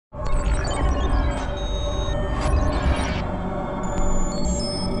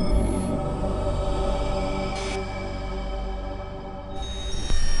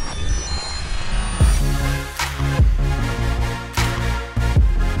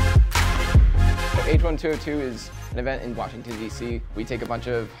H1-202 is an event in Washington, D.C. We take a bunch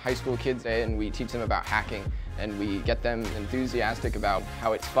of high school kids and we teach them about hacking, and we get them enthusiastic about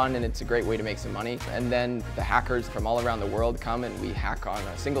how it's fun and it's a great way to make some money. And then the hackers from all around the world come and we hack on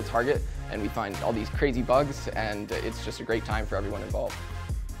a single target and we find all these crazy bugs, and it's just a great time for everyone involved.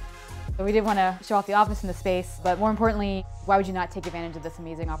 So we did want to show off the office in the space, but more importantly, why would you not take advantage of this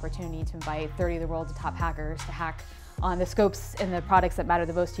amazing opportunity to invite 30 of the world's top hackers to hack on the scopes and the products that matter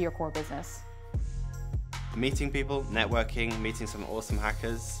the most to your core business? Meeting people, networking, meeting some awesome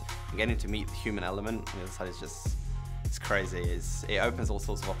hackers, and getting to meet the human element on the other side is just, it's crazy. It opens all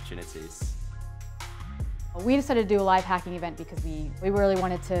sorts of opportunities. We decided to do a live hacking event because we really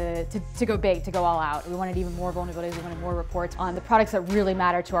wanted to go big, to go all out. We wanted even more vulnerabilities, we wanted more reports on the products that really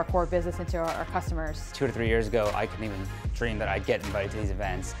matter to our core business and to our customers. 2 to 3 years ago, I couldn't even dream that I'd get invited to these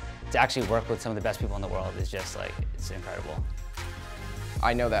events. To actually work with some of the best people in the world is just like, it's incredible.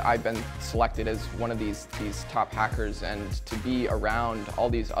 I know that I've been selected as one of these top hackers, and to be around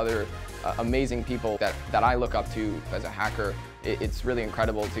all these other amazing people that I look up to as a hacker, it's really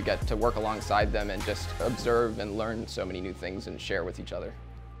incredible to get to work alongside them and just observe and learn so many new things and share with each other.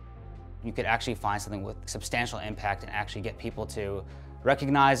 You could actually find something with substantial impact and actually get people to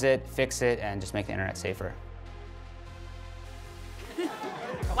recognize it, fix it, and just make the internet safer.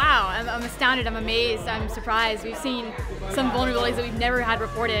 Wow, I'm astounded, I'm amazed, I'm surprised. We've seen some vulnerabilities that we've never had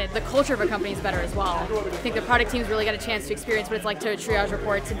reported. The culture of a company is better as well. I think the product team's really got a chance to experience what it's like to triage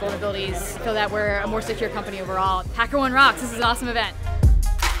reports and vulnerabilities so that we're a more secure company overall. HackerOne rocks, this is an awesome event.